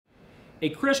A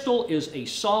crystal is a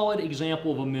solid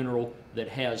example of a mineral that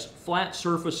has flat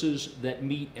surfaces that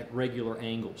meet at regular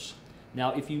angles.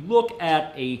 Now, if you look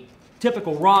at a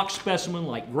typical rock specimen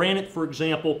like granite, for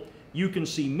example, you can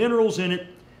see minerals in it,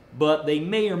 but they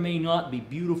may or may not be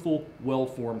beautiful,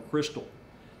 well-formed crystal.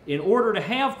 In order to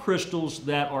have crystals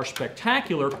that are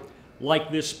spectacular,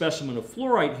 like this specimen of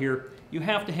fluorite here, you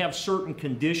have to have certain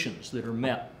conditions that are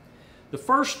met. The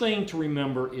first thing to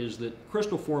remember is that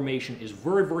crystal formation is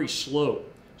very, very slow.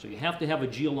 So you have to have a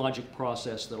geologic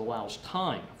process that allows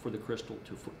time for the crystal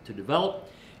to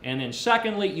develop. And then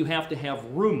secondly, you have to have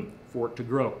room for it to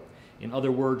grow. In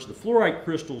other words, the fluorite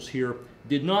crystals here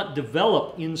did not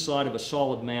develop inside of a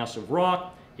solid mass of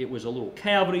rock. It was a little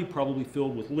cavity, probably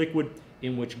filled with liquid,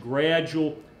 in which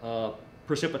gradual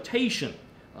precipitation,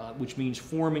 which means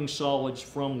forming solids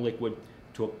from liquid,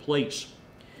 took place.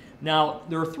 Now,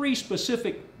 there are three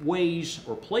specific ways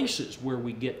or places where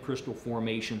we get crystal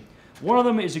formation. One of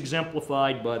them is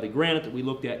exemplified by the granite that we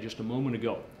looked at just a moment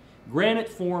ago. Granite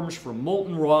forms from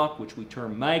molten rock, which we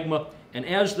term magma, and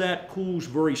as that cools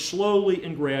very slowly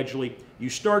and gradually,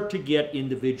 you start to get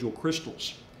individual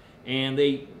crystals. And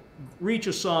they reach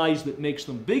a size that makes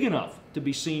them big enough to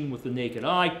be seen with the naked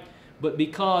eye, but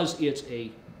because it's a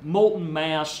molten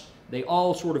mass, they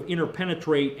all sort of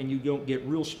interpenetrate and you don't get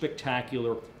real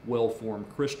spectacular, well-formed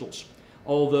crystals.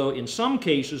 Although in some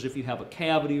cases, if you have a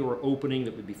cavity or opening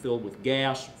that would be filled with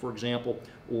gas, for example,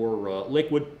 or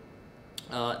liquid,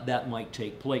 that might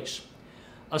take place.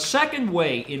 A second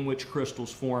way in which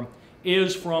crystals form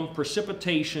is from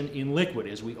precipitation in liquid,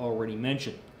 as we already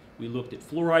mentioned. We looked at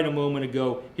fluorite a moment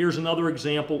ago. Here's another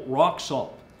example, rock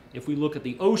salt. If we look at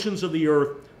the oceans of the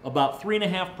Earth, about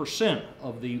 3.5%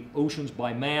 of the oceans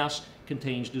by mass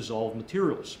contains dissolved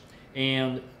materials.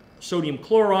 And sodium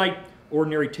chloride,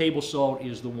 ordinary table salt,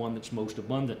 is the one that's most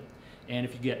abundant. And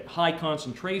if you get high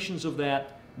concentrations of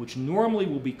that, which normally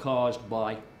will be caused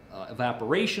by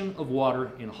evaporation of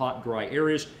water in hot, dry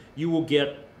areas, you will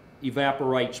get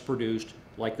evaporites produced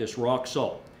like this rock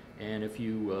salt. And if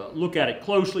you look at it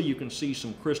closely, you can see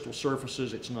some crystal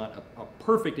surfaces. It's not a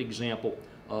perfect example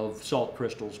of salt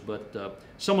crystals, but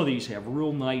some of these have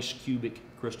real nice cubic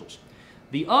crystals.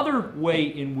 The other way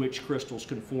in which crystals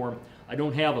can form, I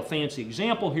don't have a fancy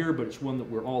example here, but it's one that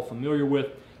we're all familiar with.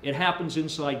 It happens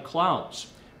inside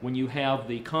clouds when you have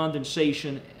the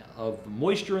condensation of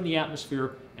moisture in the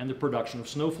atmosphere and the production of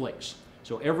snowflakes.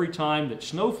 So every time that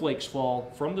snowflakes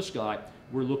fall from the sky,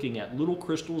 we're looking at little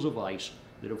crystals of ice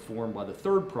that are formed by the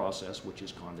third process, which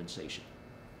is condensation.